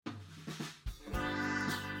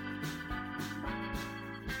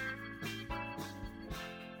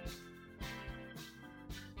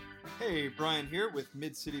Hey, Brian here with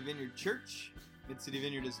Mid-City Vineyard Church. Mid-City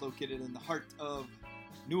Vineyard is located in the heart of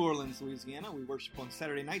New Orleans, Louisiana. We worship on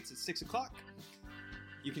Saturday nights at 6 o'clock.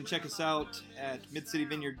 You can check us out at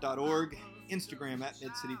midcityvineyard.org, Instagram at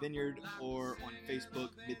Mid-City Vineyard, or on Facebook,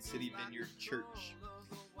 Mid-City Vineyard Church.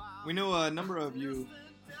 We know a number of you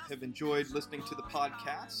have enjoyed listening to the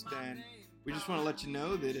podcast, and we just want to let you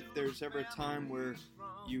know that if there's ever a time where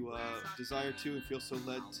you desire to and feel so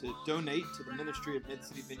led to donate to the ministry of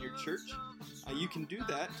Mid-City Vineyard Church, you can do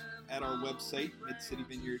that at our website,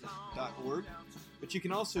 midcityvineyard.org. But you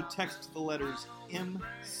can also text the letters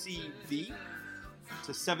MCV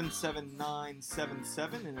to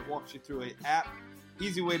 77977, and it walks you through an app,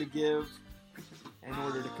 easy way to give in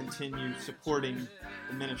order to continue supporting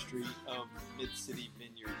the ministry of Mid-City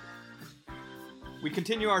Vineyard. We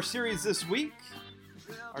continue our series this week,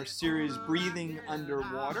 our series Breathing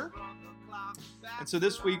Underwater. And so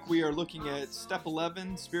this week we are looking at Step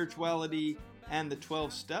 11, Spirituality, and the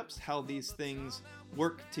 12 Steps, how these things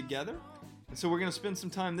work together. And so we're going to spend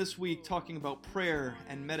some time this week talking about prayer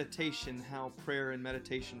and meditation, how prayer and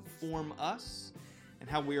meditation form us, and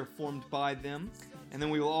how we are formed by them. And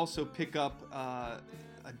then we will also pick up,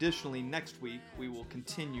 additionally next week, we will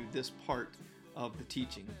continue this part of the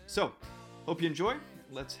teaching. So, hope you enjoy.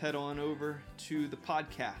 Let's head on over to the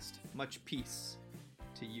podcast. Much peace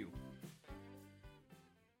to you.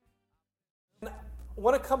 I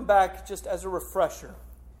want to come back just as a refresher,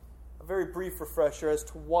 a very brief refresher as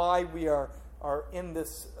to why we are in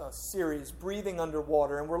this series, Breathing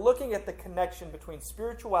Underwater. And we're looking at the connection between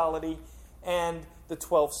spirituality and the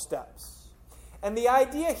 12 steps. And the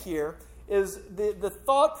idea here is the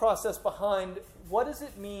thought process behind what does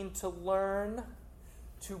it mean to learn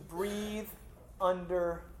to breathe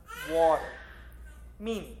underwater.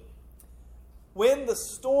 Meaning, when the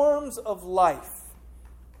storms of life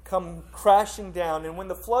come crashing down and when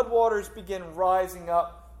the floodwaters begin rising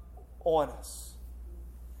up on us,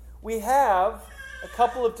 we have a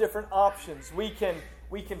couple of different options. We can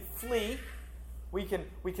flee, we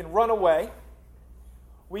can run away,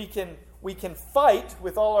 we can fight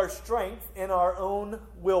with all our strength in our own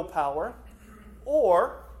willpower,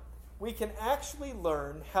 or we can actually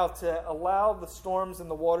learn how to allow the storms and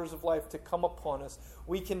the waters of life to come upon us.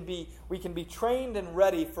 We can be trained and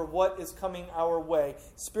ready for what is coming our way.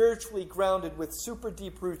 Spiritually grounded with super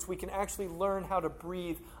deep roots, we can actually learn how to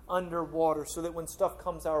breathe underwater so that when stuff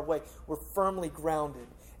comes our way, we're firmly grounded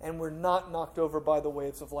and we're not knocked over by the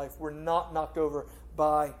waves of life. We're not knocked over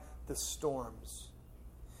by the storms.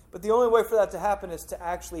 But the only way for that to happen is to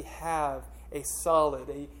actually have a solid,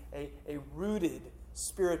 a rooted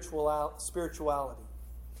spirituality.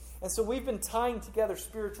 And so we've been tying together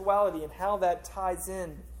spirituality and how that ties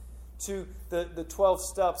in to the 12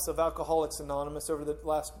 steps of Alcoholics Anonymous over the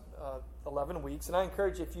last 11 weeks. And I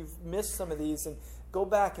encourage you, if you've missed some of these, and go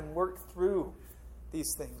back and work through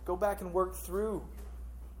these things. Go back and work through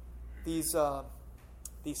these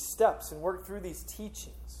steps and work through these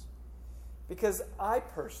teachings. Because I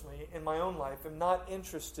personally, in my own life, am not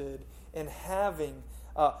interested in having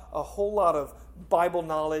a whole lot of Bible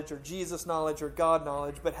knowledge or Jesus knowledge or God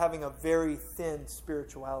knowledge, but having a very thin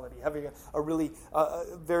spirituality, having a really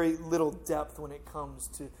very little depth when it comes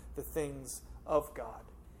to the things of God.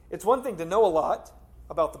 It's one thing to know a lot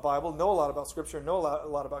about the Bible, know a lot about Scripture, know a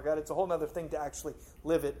lot about God. It's a whole other thing to actually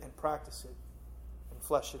live it and practice it and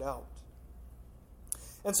flesh it out.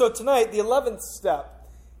 And so tonight, the 11th step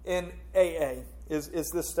in AA is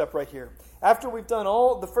this step right here. After we've done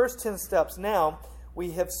all the first 10 steps, now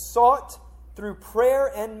we have sought through prayer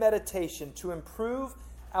and meditation to improve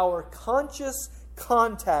our conscious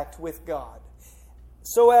contact with God,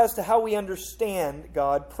 so as to how we understand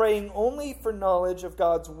God, praying only for knowledge of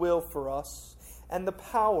God's will for us and the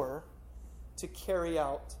power to carry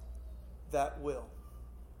out that will.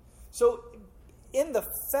 So, in the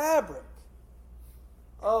fabric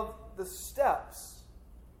of the steps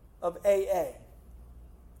of AA,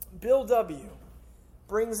 Bill W.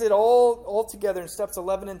 brings it all together in steps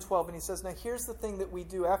 11 and 12, and he says, now here's the thing that we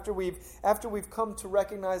do after we've come to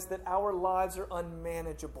recognize that our lives are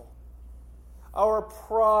unmanageable. Our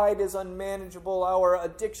pride is unmanageable. Our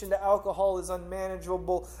addiction to alcohol is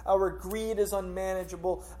unmanageable. Our greed is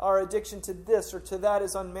unmanageable. Our addiction to this or to that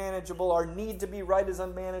is unmanageable. Our need to be right is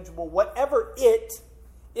unmanageable. Whatever it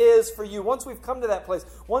is for you, once we've come to that place,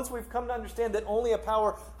 once we've come to understand that only a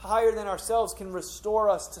power higher than ourselves can restore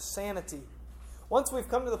us to sanity, once we've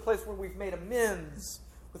come to the place where we've made amends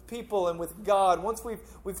with people and with God, once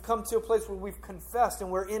we've come to a place where we've confessed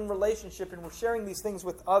and we're in relationship and we're sharing these things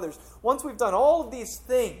with others, once we've done all of these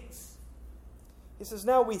things, he says,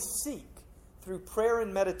 now we seek through prayer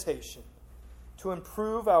and meditation to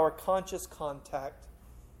improve our conscious contact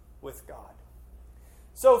with God.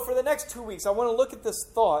 So for the next 2 weeks, I want to look at this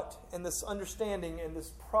thought and this understanding and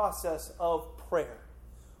this process of prayer.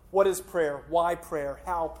 What is prayer? Why prayer?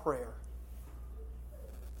 How prayer?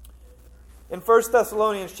 In 1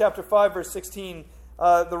 Thessalonians chapter 5, verse 16,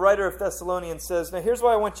 the writer of Thessalonians says, now here's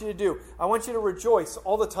what I want you to do. I want you to rejoice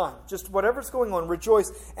all the time. Just whatever's going on,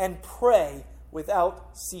 rejoice and pray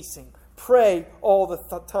without ceasing. Pray all the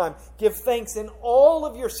time. Give thanks in all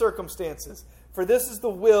of your circumstances, for this is the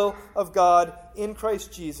will of God in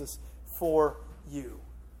Christ Jesus for you.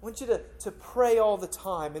 I want you to pray all the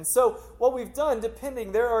time. And so what we've done,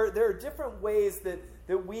 depending, there are different ways that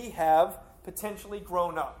we have potentially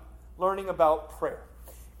grown up learning about prayer.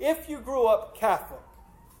 If you grew up Catholic,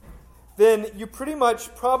 then you pretty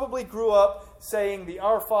much probably grew up saying the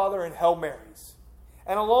Our Father and Hail Marys.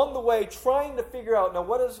 And along the way, trying to figure out, now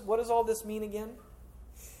what does all this mean again?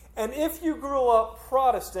 And if you grew up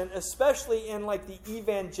Protestant, especially in like the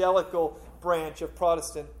evangelical branch of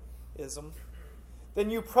Protestantism, then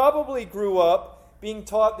you probably grew up being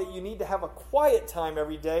taught that you need to have a quiet time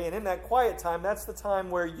every day, and in that quiet time, that's the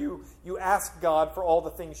time where you ask God for all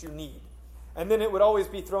the things you need. And then it would always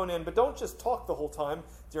be thrown in, but don't just talk the whole time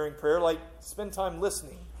during prayer, like spend time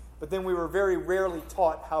listening. But then we were very rarely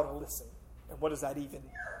taught how to listen. And what does that even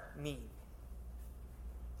mean?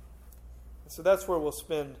 So that's where we'll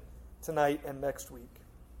spend tonight and next week.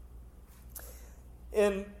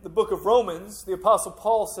 In the book of Romans, the Apostle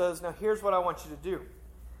Paul says, now here's what I want you to do.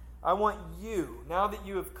 I want you, now that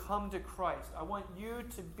you have come to Christ, I want you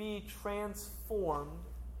to be transformed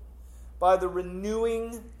by the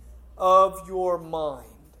renewing of your mind.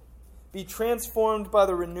 Be transformed by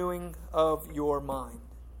the renewing of your mind.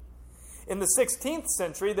 In the 16th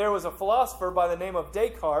century, there was a philosopher by the name of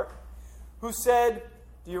Descartes who said,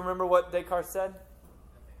 do you remember what Descartes said?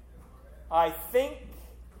 I think,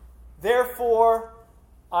 therefore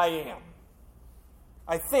I am.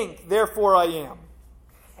 I think, therefore I am.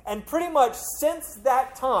 And pretty much since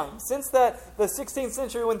that time, since the 16th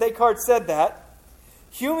century when Descartes said that,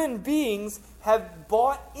 human beings have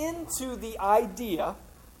bought into the idea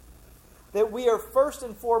that we are first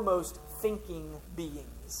and foremost thinking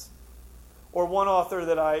beings. Or one author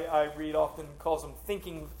that I read often calls them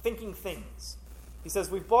thinking things. He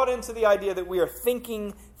says we've bought into the idea that we are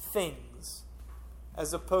thinking things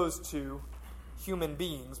as opposed to human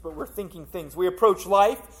beings, but we're thinking things. We approach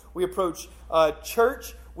life, we approach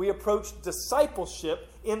church, we approach discipleship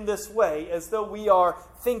in this way, as though we are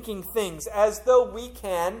thinking things, as though we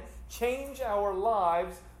can change our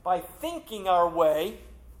lives by thinking our way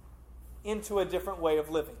into a different way of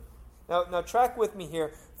living. Now track with me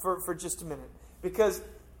here for just a minute, because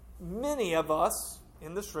many of us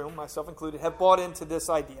in this room, myself included, have bought into this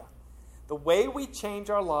idea. The way we change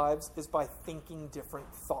our lives is by thinking different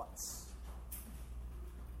thoughts,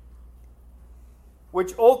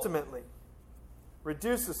 which ultimately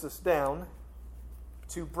reduces us down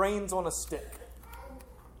to brains on a stick.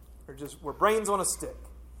 We're brains on a stick.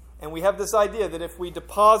 And we have this idea that if we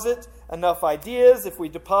deposit enough ideas, if we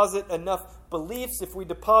deposit enough beliefs, if we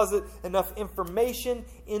deposit enough information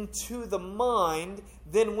into the mind,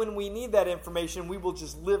 then when we need that information, we will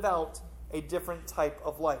just live out a different type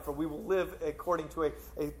of life, or we will live according to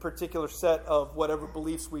a particular set of whatever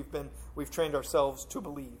beliefs we've trained ourselves to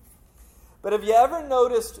believe. But have you ever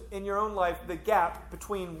noticed in your own life the gap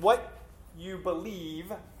between what you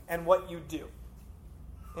believe and what you do?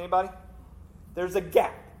 Anybody? There's a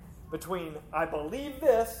gap between I believe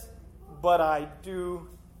this, but I do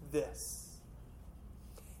this.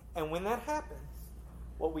 And when that happens,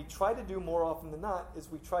 what we try to do more often than not is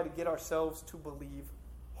we try to get ourselves to believe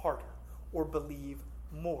harder, or believe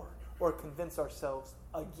more, or convince ourselves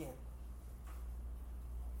again.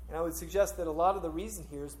 And I would suggest that a lot of the reason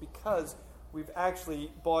here is because we've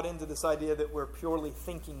actually bought into this idea that we're purely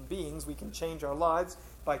thinking beings. We can change our lives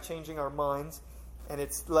by changing our minds, and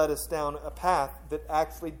it's led us down a path that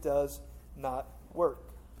actually does not work.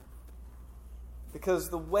 Because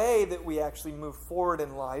the way that we actually move forward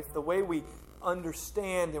in life, the way we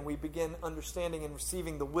understand and we begin understanding and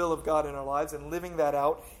receiving the will of God in our lives and living that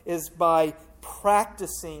out, is by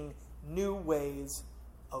practicing new ways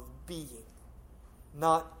of being,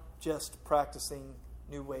 not just practicing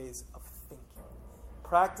new ways of thinking.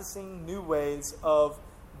 Practicing new ways of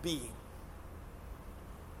being.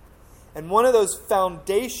 And one of those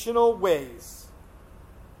foundational ways,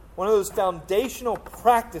 one of those foundational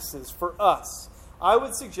practices for us, I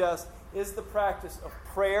would suggest, is the practice of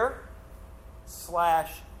prayer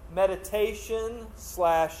 / meditation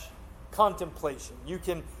 / contemplation. You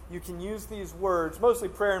can use these words, mostly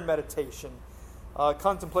prayer and meditation,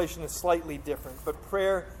 Contemplation is slightly different, but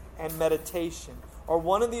prayer and meditation are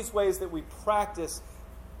one of these ways that we practice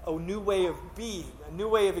a new way of being, a new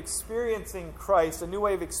way of experiencing Christ, a new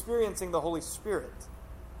way of experiencing the Holy Spirit.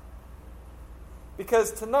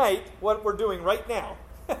 Because tonight, what we're doing right now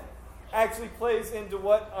actually plays into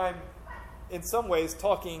what I'm, in some ways,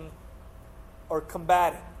 talking or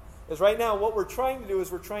combating. Is right now, what we're trying to do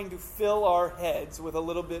is we're trying to fill our heads with a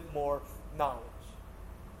little bit more knowledge.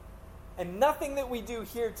 And nothing that we do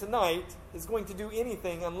here tonight is going to do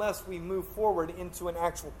anything unless we move forward into an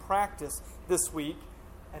actual practice this week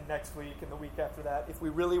and next week and the week after that, if we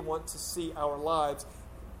really want to see our lives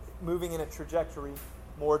moving in a trajectory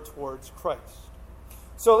more towards Christ.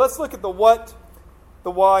 So let's look at the what,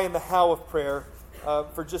 the why, and the how of prayer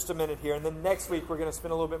for just a minute here. And then next week we're going to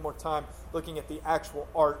spend a little bit more time looking at the actual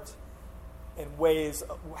art and ways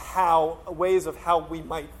of how we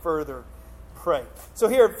might further pray. So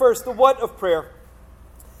here, first, the what of prayer.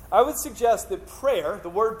 I would suggest that prayer, the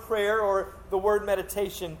word prayer or the word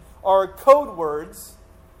meditation, are code words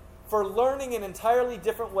for learning an entirely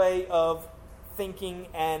different way of thinking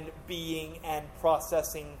and being and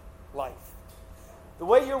processing life. The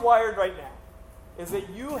way you're wired right now is that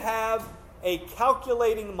you have a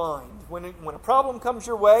calculating mind. When a problem comes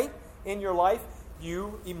your way in your life,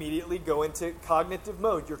 you immediately go into cognitive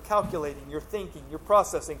mode. You're calculating, you're thinking, you're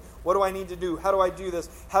processing. What do I need to do? How do I do this?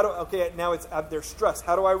 Now there's stress.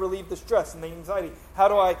 How do I relieve the stress and the anxiety? How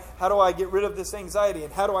do I get rid of this anxiety?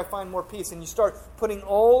 And how do I find more peace? And you start putting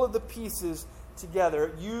all of the pieces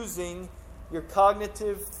together using your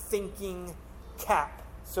cognitive thinking cap,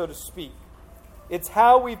 so to speak. It's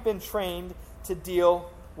how we've been trained to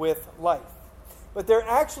deal with life. But there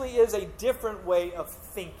actually is a different way of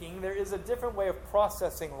thinking. There is a different way of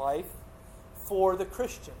processing life for the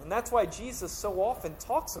Christian. And that's why Jesus so often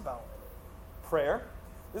talks about prayer.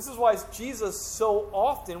 This is why Jesus so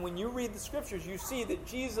often, when you read the Scriptures, you see that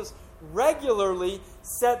Jesus regularly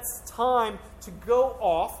sets time to go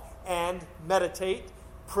off and meditate,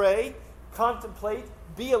 pray, contemplate,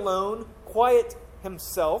 be alone, quiet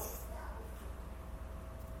himself.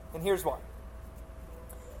 And here's why.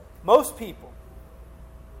 Most people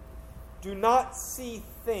do not see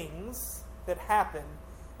things that happen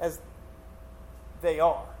as they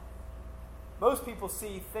are. Most people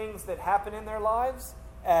see things that happen in their lives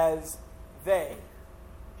as they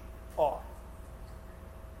are.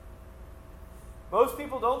 Most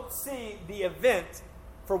people don't see the event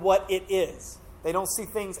for what it is. They don't see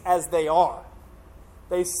things as they are.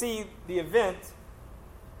 They see the event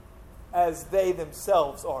as they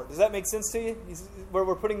themselves are. Does that make sense to you? Where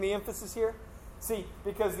we're putting the emphasis here? See,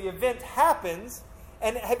 because the event happens,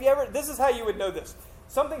 and this is how you would know this.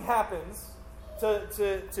 Something happens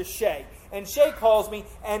to Shay, and Shay calls me,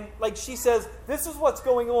 and she says, this is what's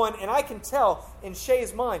going on, and I can tell in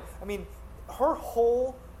Shay's mind, her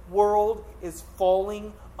whole world is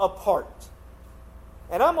falling apart.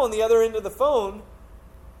 And I'm on the other end of the phone,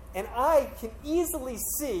 and I can easily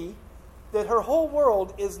see that her whole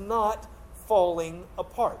world is not falling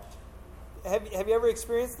apart. Have you ever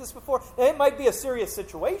experienced this before? Now, it might be a serious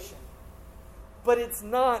situation, but it's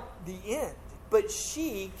not the end. But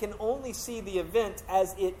she can only see the event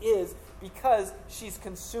as it is because she's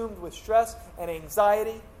consumed with stress and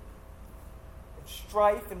anxiety and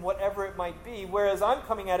strife and whatever it might be. Whereas I'm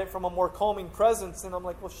coming at it from a more calming presence, and I'm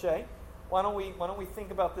like, well, Shay, why don't we think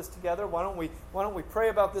about this together? Why don't we pray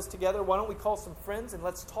about this together? Why don't we call some friends and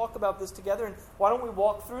let's talk about this together? And why don't we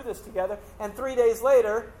walk through this together? And 3 days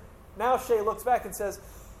later, now Shay looks back and says,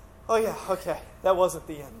 oh yeah, okay, that wasn't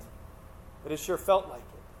the end. But it sure felt like it.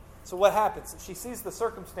 So what happens? She sees the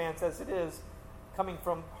circumstance as it is, coming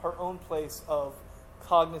from her own place of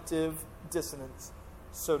cognitive dissonance,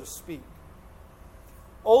 so to speak.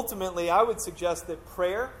 Ultimately, I would suggest that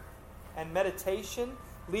prayer and meditation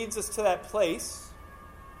leads us to that place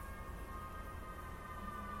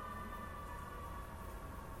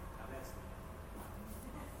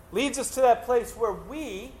where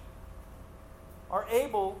we are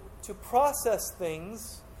able to process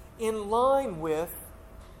things in line with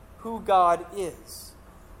who God is.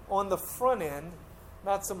 On the front end,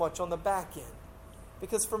 not so much on the back end.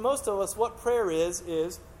 Because for most of us, what prayer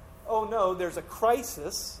is, oh no, there's a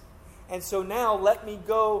crisis, and so now let me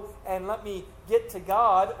go and let me get to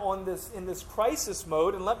God in this crisis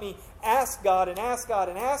mode, and let me ask God and ask God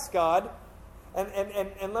and ask God,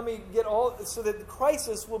 and let me get all, so that the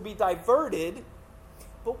crisis will be diverted.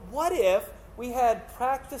 But what if we had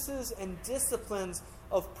practices and disciplines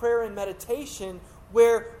of prayer and meditation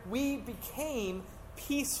where we became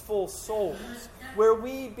peaceful souls, where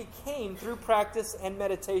we became, through practice and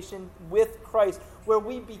meditation with Christ, where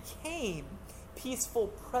we became peaceful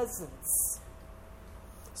presence.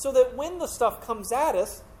 So that when the stuff comes at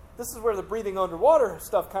us, this is where the breathing underwater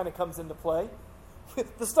stuff kind of comes into play.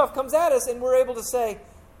 The stuff comes at us, and we're able to say,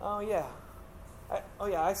 "Oh yeah,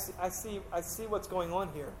 I see what's going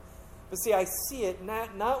on here." But see, I see it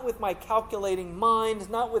not with my calculating mind,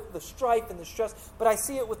 not with the strife and the stress, but I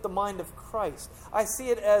see it with the mind of Christ. I see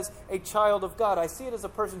it as a child of God. I see it as a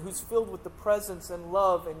person who's filled with the presence and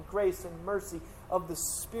love and grace and mercy of the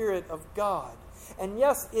Spirit of God. And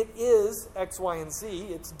yes, it is X, Y, and Z.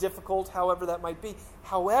 It's difficult, however that might be.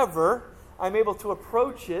 However, I'm able to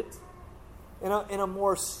approach it in a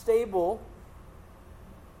more stable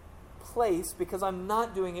place because I'm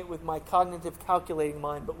not doing it with my cognitive calculating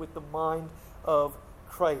mind, but with the mind of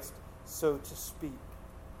Christ, so to speak.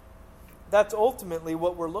 That's ultimately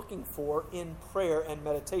what we're looking for in prayer and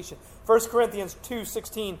meditation. 1 Corinthians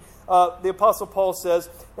 2:16, the Apostle Paul says,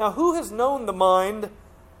 "Now who has known the mind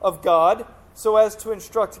of God so as to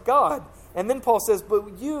instruct God?" And then Paul says,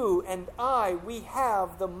 "But you and I, we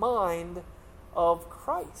have the mind of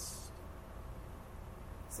Christ."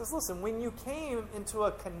 He says, listen, when you came into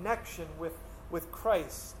a connection with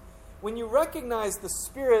Christ, when you recognize the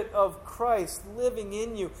Spirit of Christ living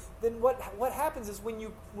in you, then what happens is when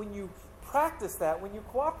you practice that, when you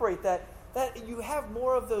cooperate that you have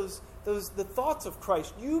more of the thoughts of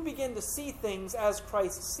Christ. You begin to see things as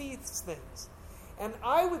Christ sees things. And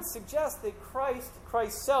I would suggest that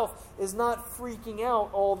Christ's self, is not freaking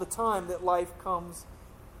out all the time that life comes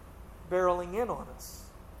barreling in on us.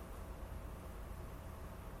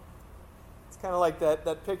 Kind of like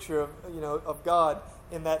that picture of God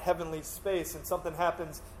in that heavenly space, and something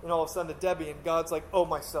happens, and all of a sudden to Debbie, and God's like, "Oh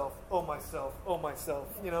myself, oh myself, oh myself."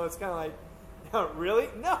 It's kind of like, really?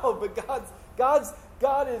 No, but God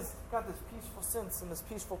has got this peaceful sense and this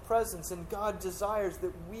peaceful presence, and God desires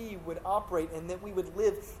that we would operate and that we would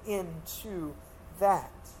live into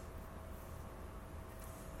that.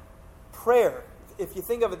 Prayer, if you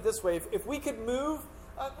think of it this way, if we could move.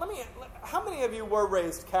 How many of you were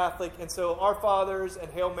raised Catholic, and so Our Fathers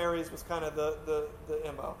and Hail Marys was kind of the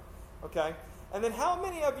MO, okay? And then how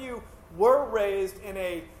many of you were raised in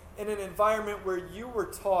an environment where you were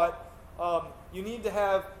taught you need to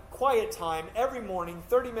have quiet time every morning,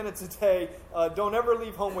 30 minutes a day, don't ever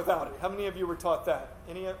leave home without it? How many of you were taught that?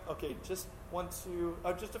 Okay, just one, two,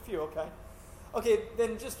 just a few, okay. Okay,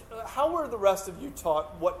 then just how were the rest of you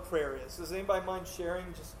taught what prayer is? Does anybody mind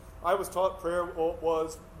sharing? I was taught prayer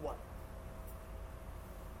was what?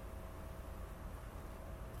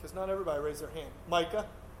 Because not everybody raised their hand. Micah?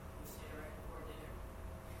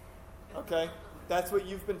 Okay, that's what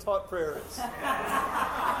you've been taught prayer is.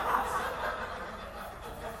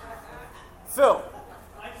 Phil?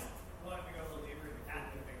 I just wanted to go a little deeper in the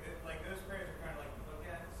Catholic thing. Like those prayers are kind of like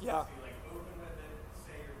bookends. Yeah. So you like open with it,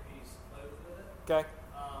 say your piece, close with it. Okay.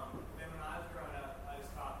 Then when I was growing up, I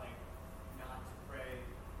was taught like not to pray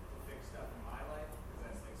to fix stuff in my life because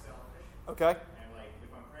that's like selfish. Okay. And like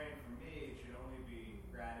if I'm praying for me, it should only be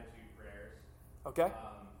gratitude prayers. Okay.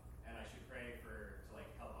 And I should pray to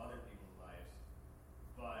like help other people's lives.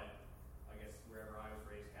 But I guess wherever I was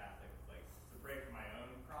raised Catholic, like to pray for my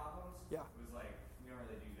own problems. Yeah. Was like you don't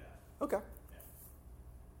really do that. Okay.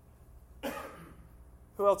 Yeah.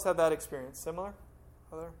 Who else had that experience? Similar?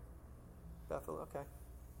 Other? Bethel? Okay.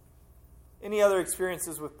 Any other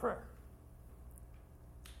experiences with prayer?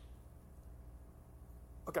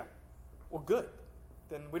 Okay. Well, good.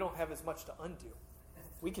 Then we don't have as much to undo.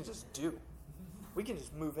 We can just do. We can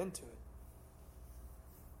just move into it.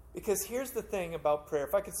 Because here's the thing about prayer.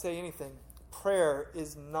 If I could say anything, prayer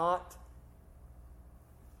is not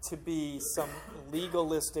to be some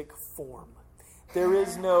legalistic form. There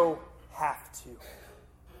is no have to.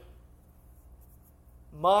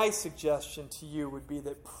 My suggestion to you would be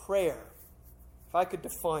that prayer, if I could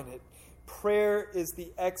define it, prayer is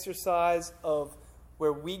the exercise of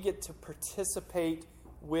where we get to participate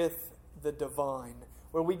with the divine,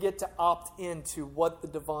 where we get to opt into what the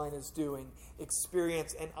divine is doing,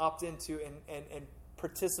 experience and opt into and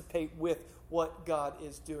participate with what God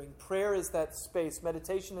is doing. Prayer is that space.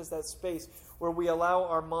 Meditation is that space where we allow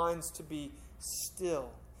our minds to be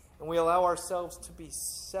still, and we allow ourselves to be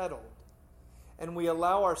settled, and we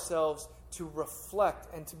allow ourselves to reflect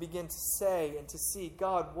and to begin to say and to see,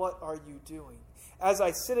 God, what are you doing? As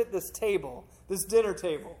I sit at this table, this dinner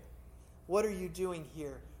table, what are you doing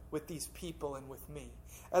here with these people and with me?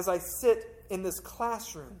 As I sit in this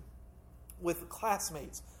classroom with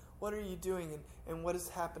classmates, what are you doing and what is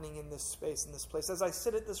happening in this space, in this place? As I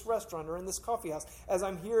sit at this restaurant or in this coffee house, as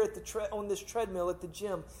I'm here at on this treadmill at the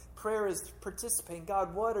gym, prayer is participating.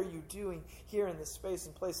 God, what are you doing here in this space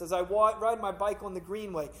and place? As I ride my bike on the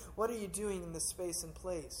greenway, what are you doing in this space and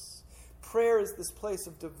place? Prayer is this place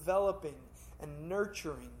of developing and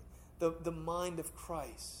nurturing the mind of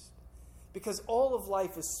Christ. Because all of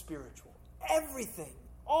life is spiritual. Everything,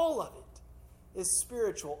 all of it is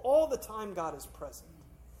spiritual. All the time God is present.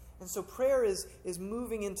 And so prayer is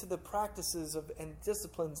moving into the practices and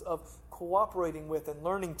disciplines of cooperating with and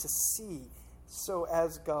learning to see so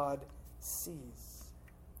as God sees.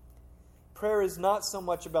 Prayer is not so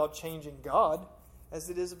much about changing God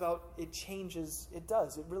as it is about it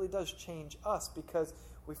really does change us, because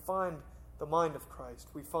we find the mind of Christ.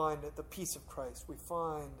 We find the peace of Christ. We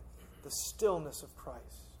find the stillness of Christ.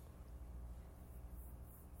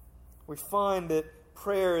 We find that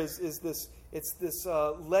prayer is this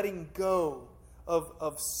letting go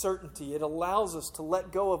of certainty. It allows us to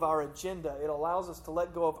let go of our agenda. It allows us to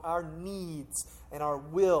let go of our needs and our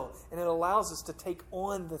will. And it allows us to take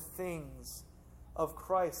on the things of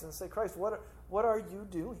Christ and say, Christ, what are you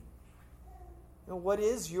doing? What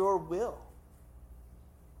is your will?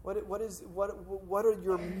 What are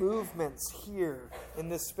your movements here in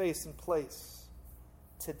this space and place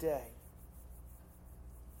today?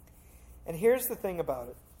 And here's the thing about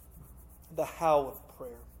it, the how of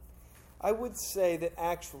prayer. I would say that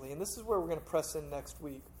actually, and this is where we're going to press in next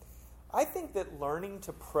week, I think that learning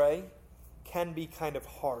to pray can be kind of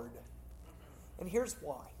hard. And here's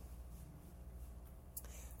why.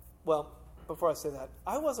 Well, before I say that,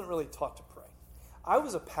 I wasn't really taught to pray. I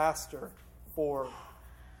was a pastor for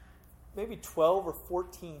maybe 12 or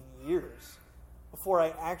 14 years before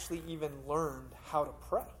I actually even learned how to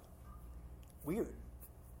pray. Weird.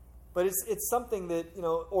 But it's something that,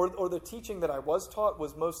 or the teaching that I was taught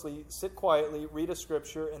was mostly sit quietly, read a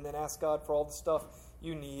scripture, and then ask God for all the stuff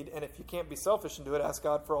you need. And if you can't be selfish and do it, ask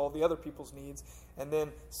God for all the other people's needs. And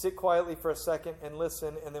then sit quietly for a second and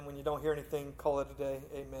listen. And then when you don't hear anything, call it a day.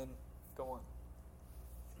 Amen. Go on.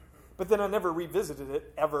 But then I never revisited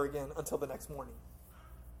it ever again until the next morning.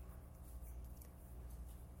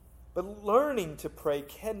 But learning to pray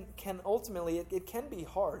can ultimately, it can be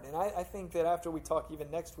hard. And I think that after we talk even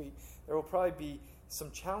next week, there will probably be some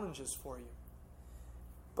challenges for you.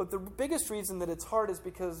 But the biggest reason that it's hard is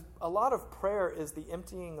because a lot of prayer is the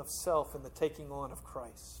emptying of self and the taking on of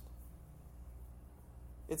Christ.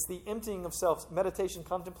 It's the emptying of self. Meditation,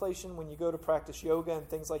 contemplation, when you go to practice yoga and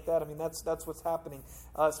things like that, I mean, that's what's happening,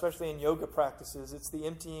 especially in yoga practices. It's the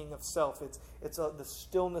emptying of self. It's the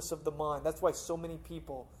stillness of the mind. That's why so many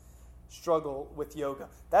people struggle with yoga.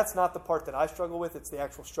 That's not the part that I struggle with. It's the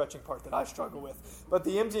actual stretching part that I struggle with. But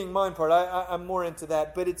the emptying mind part, I'm more into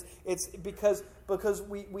that. But it's because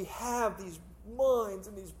we have these minds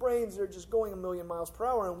and these brains that are just going a million miles per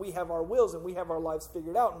hour, and we have our wills and we have our lives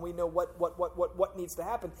figured out, and we know what needs to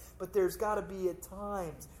happen. But there's got to be at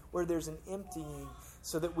times where there's an emptying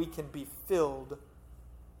so that we can be filled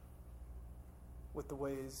with the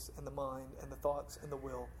ways and the mind and the thoughts and the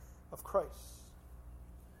will of Christ.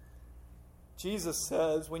 Jesus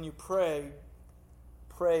says when you pray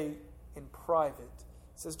in private.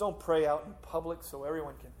 He says don't pray out in public so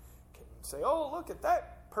everyone can say, oh, look at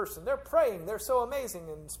that person. They're praying. They're so amazing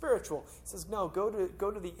and spiritual. He says, no, go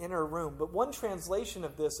to the inner room. But one translation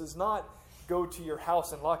of this is not go to your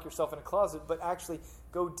house and lock yourself in a closet, but actually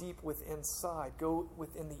go deep within inside. Go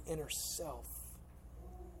within the inner self.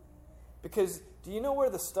 Because do you know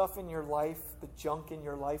where the stuff in your life, the junk in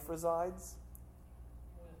your life resides?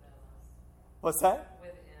 What's that?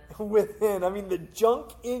 Within. I mean, the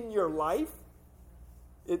junk in your life,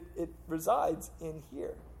 it resides in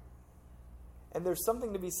here. And there's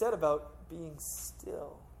something to be said about being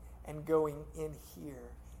still and going in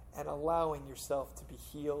here and allowing yourself to be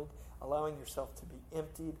healed, allowing yourself to be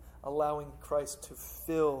emptied, allowing Christ to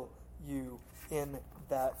fill you in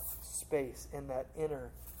that space, in that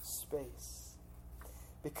inner space.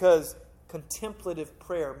 Because contemplative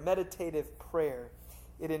prayer, meditative prayer,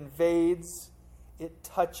 it invades, it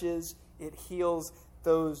touches, it heals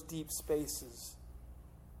those deep spaces.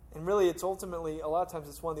 And really, it's ultimately, a lot of times,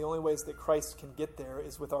 it's one of the only ways that Christ can get there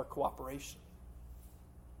is with our cooperation.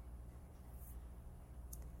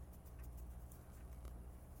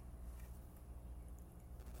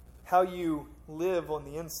 How you live on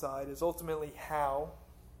the inside is ultimately how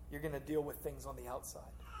you're going to deal with things on the outside.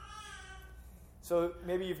 So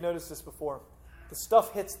maybe you've noticed this before. The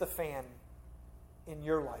stuff hits the fan in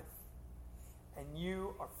your life, and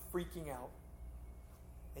you are freaking out,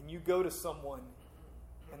 and you go to someone,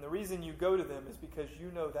 and the reason you go to them is because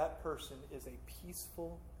you know that person is a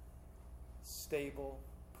peaceful, stable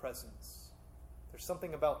presence. There's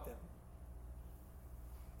something about them.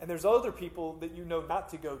 And there's other people that you know not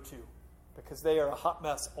to go to because they are a hot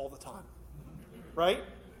mess all the time. Right?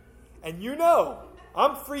 And you know,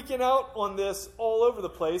 I'm freaking out on this all over the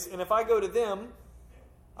place, and if I go to them,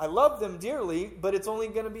 I love them dearly, but it's only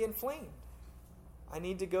going to be inflamed. I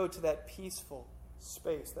need to go to that peaceful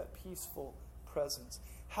space, that peaceful presence.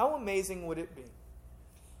 How amazing would it be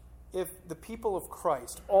if the people of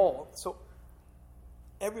Christ,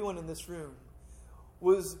 everyone in this room,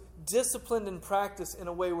 was disciplined and practiced in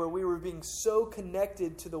a way where we were being so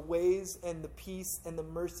connected to the ways and the peace and the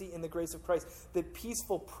mercy and the grace of Christ that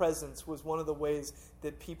peaceful presence was one of the ways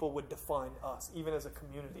that people would define us, even as a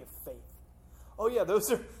community of faith. Oh yeah,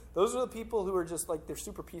 those are the people who are just like, they're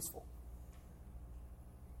super peaceful.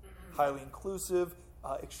 Highly inclusive,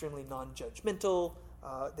 extremely non-judgmental.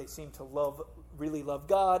 They seem to really love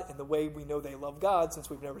God, and the way we know they love God, since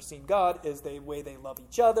we've never seen God, is the way they love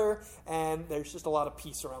each other, and there's just a lot of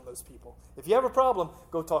peace around those people. If you have a problem,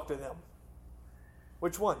 go talk to them.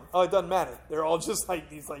 Which one? Oh, it doesn't matter. They're all just like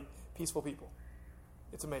these peaceful people.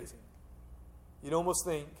 It's amazing. You'd almost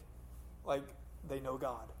think like they know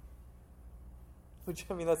God. Which,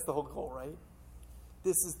 I mean, that's the whole goal, right?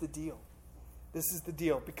 This is the deal. This is the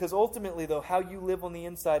deal. Because ultimately, though, how you live on the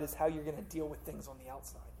inside is how you're going to deal with things on the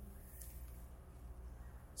outside.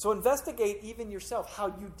 So investigate even yourself how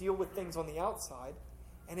you deal with things on the outside,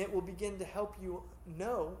 and it will begin to help you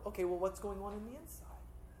know, okay, well, what's going on in the inside?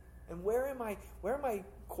 And where am I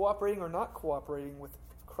cooperating or not cooperating with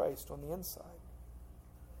Christ on the inside?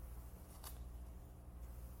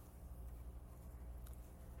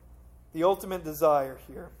 The ultimate desire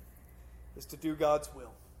here is to do God's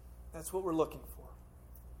will. That's what we're looking for.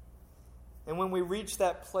 And when we reach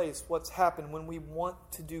that place, what's happened when we want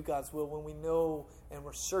to do God's will, when we know and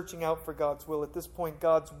we're searching out for God's will, at this point,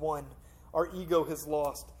 God's won. Our ego has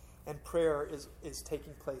lost, and prayer is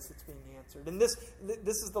taking place. It's being answered. And this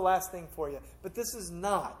is the last thing for you. But this is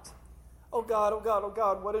not, oh God, oh God, oh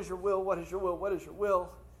God, what is your will? What is your will? What is your will?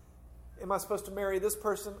 Am I supposed to marry this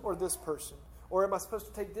person or this person? Or am I supposed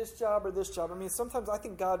to take this job or this job? I mean, sometimes I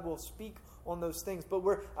think God will speak on those things, but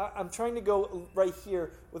I'm trying to go right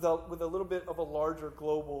here with a little bit of a larger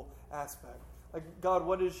global aspect. Like, God,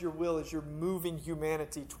 what is your will as you're moving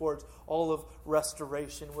humanity towards all of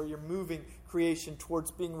restoration, where you're moving creation towards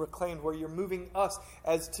being reclaimed, where you're moving us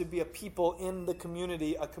as to be a people in the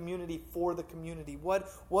community, a community for the community. What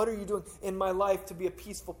are you doing in my life to be a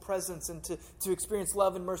peaceful presence and to experience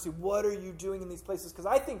love and mercy? What are you doing in these places? Because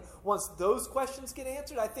I think once those questions get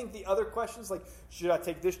answered, I think the other questions like, should I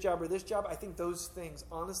take this job or this job? I think those things,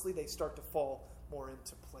 honestly, they start to fall more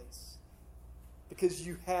into place. Because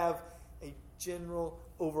you have a general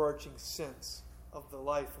overarching sense of the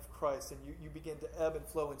life of Christ, and you begin to ebb and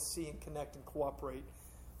flow and see and connect and cooperate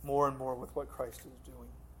more and more with what Christ is doing.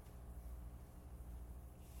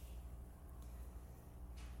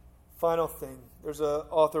 Final thing, there's an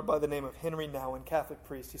author by the name of Henry Nouwen, Catholic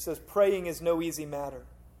priest. He says, praying is no easy matter.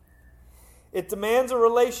 It demands a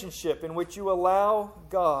relationship in which you allow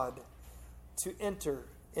God to enter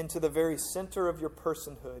into the very center of your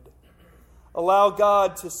personhood. Allow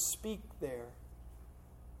God to speak there.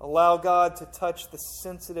 Allow God to touch the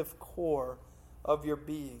sensitive core of your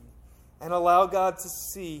being. And allow God to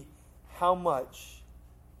see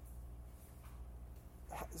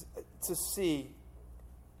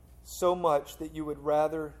so much that you would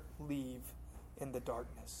rather leave in the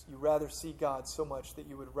darkness. You rather see God so much that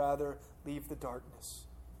you would rather leave the darkness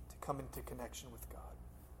to come into connection with God.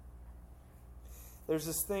 There's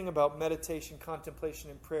this thing about meditation,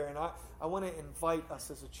 contemplation, and prayer, and I want to invite us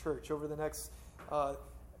as a church over the next, I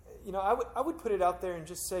would put it out there and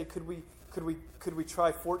just say, could we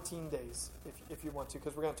try 14 days if you want to,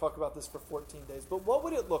 because we're going to talk about this for 14 days. But what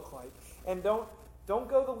would it look like? And don't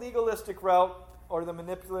go the legalistic route or the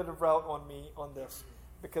manipulative route on me on this,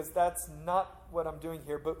 because that's not what I'm doing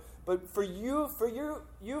here. But for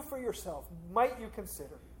yourself, might you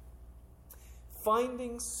consider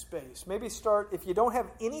finding space? Maybe start, if you don't have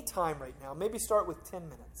any time right now, maybe start with 10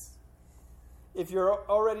 minutes. If you're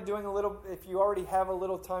already if you already have a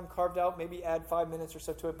little time carved out, maybe add 5 minutes or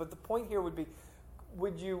so to it. But the point here would be,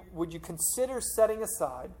 would you consider setting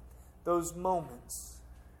aside those moments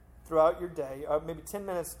throughout your day, maybe 10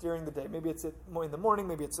 minutes during the day, maybe it's in the morning,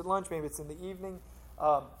 maybe it's at lunch, maybe it's in the evening,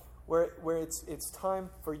 where it's time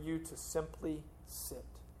for you to simply sit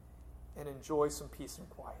and enjoy some peace and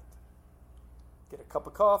quiet. Get a cup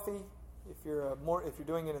of coffee. If you're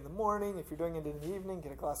doing it in the morning, if you're doing it in the evening,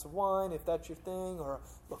 get a glass of wine if that's your thing, or a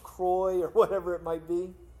LaCroix or whatever it might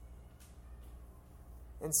be.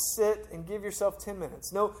 and sit and give yourself 10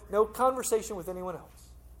 minutes. No conversation with anyone else.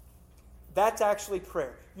 That's actually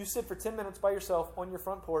prayer. You sit for 10 minutes by yourself on your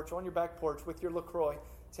front porch, on your back porch with your LaCroix.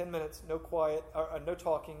 10 minutes, no quiet, no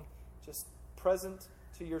talking, just present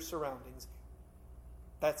to your surroundings.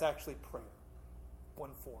 That's actually prayer,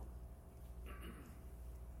 one form.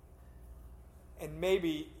 And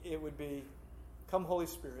maybe it would be, come Holy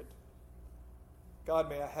Spirit, God,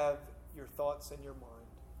 may I have your thoughts and your mind.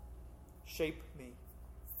 Shape me,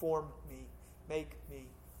 form me, make me,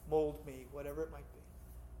 mold me, whatever it might be.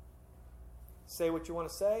 Say what you want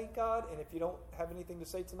to say, God, and if you don't have anything to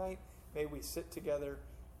say tonight, may we sit together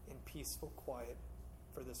in peaceful quiet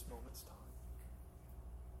for this moment's time.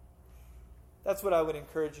 That's what I would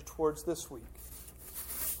encourage you towards this week.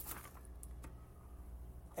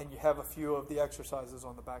 And you have a few of the exercises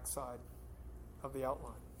on the back side of the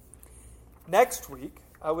outline. Next week,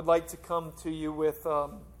 I would like to come to you with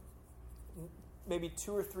maybe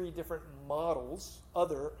 2 or 3 different models,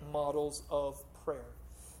 other models of prayer.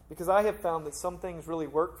 Because I have found that some things really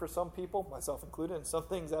work for some people, myself included, and some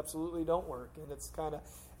things absolutely don't work. And it's kind of,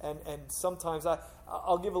 and sometimes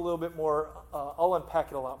I'll give a little bit more, I'll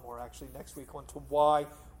unpack it a lot more actually next week onto why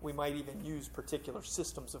we might even use particular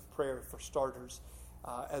systems of prayer for starters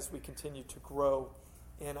as we continue to grow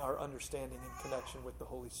in our understanding and connection with the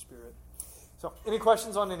Holy Spirit. So, any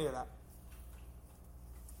questions on any of that?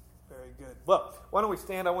 Very good. Well, why don't we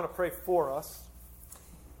stand? I want to pray for us.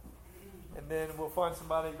 And then we'll find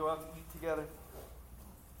somebody to go out and eat together.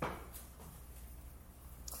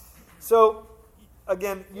 So,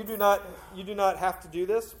 again, you do not have to do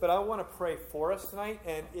this, but I want to pray for us tonight.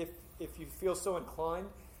 And if you feel so inclined,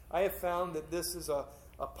 I have found that this is a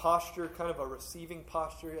posture, kind of a receiving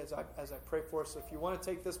posture as I pray for us. So if you want to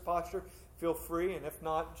take this posture, feel free. And if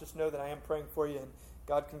not, just know that I am praying for you, and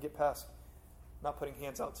God can get past not putting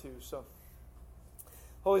hands out too. So,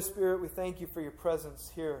 Holy Spirit, we thank you for your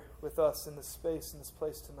presence here with us in this space, in this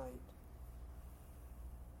place tonight.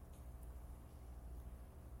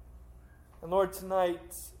 And Lord,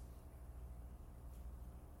 tonight,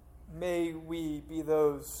 may we be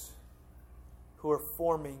those who are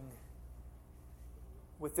forming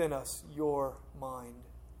within us your mind.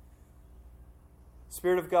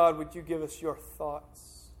 Spirit of God, would you give us your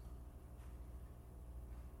thoughts?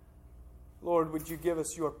 Lord, would you give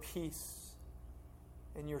us your peace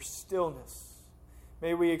and your stillness?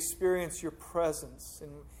 May we experience your presence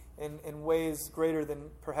in ways greater than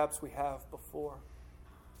perhaps we have before.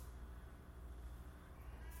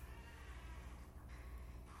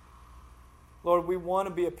 Lord, we want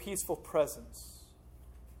to be a peaceful presence.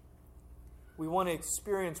 We want to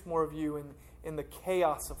experience more of you in the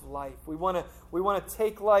chaos of life. We want to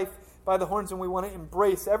take life by the horns, and we want to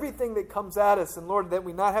embrace everything that comes at us. And Lord, that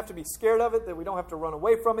we not have to be scared of it, that we don't have to run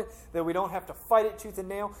away from it, that we don't have to fight it tooth and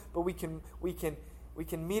nail, but we can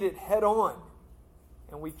meet it head on,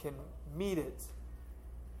 and we can meet it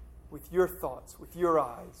with your thoughts, with your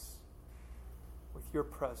eyes, with your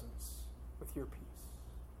presence, with your peace.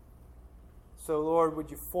 So Lord, would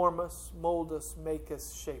you form us, mold us, make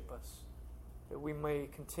us, shape us, that we may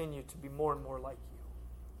continue to be more and more like you.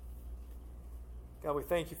 God, we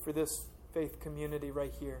thank you for this faith community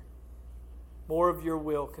right here. More of your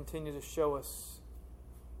will. Continue to show us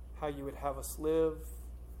how you would have us live,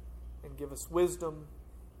 and give us wisdom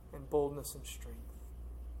and boldness and strength.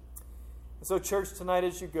 And so, church, tonight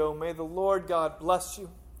as you go, may the Lord God bless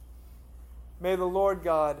you. May the Lord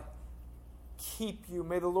God keep you.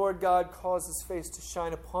 May the Lord God cause his face to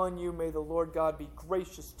shine upon you. May the Lord God be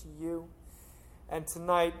gracious to you. And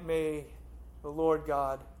tonight, may the Lord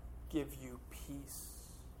God give you peace.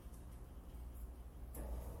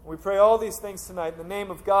 We pray all these things tonight in the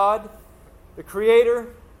name of God, the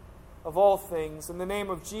Creator of all things, in the name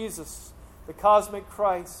of Jesus, the cosmic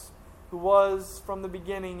Christ, who was from the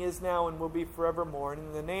beginning, is now, and will be forevermore, and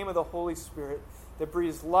in the name of the Holy Spirit that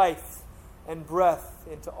breathes life and breath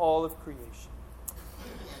into all of creation.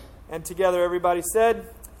 And together everybody said,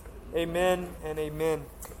 amen and amen.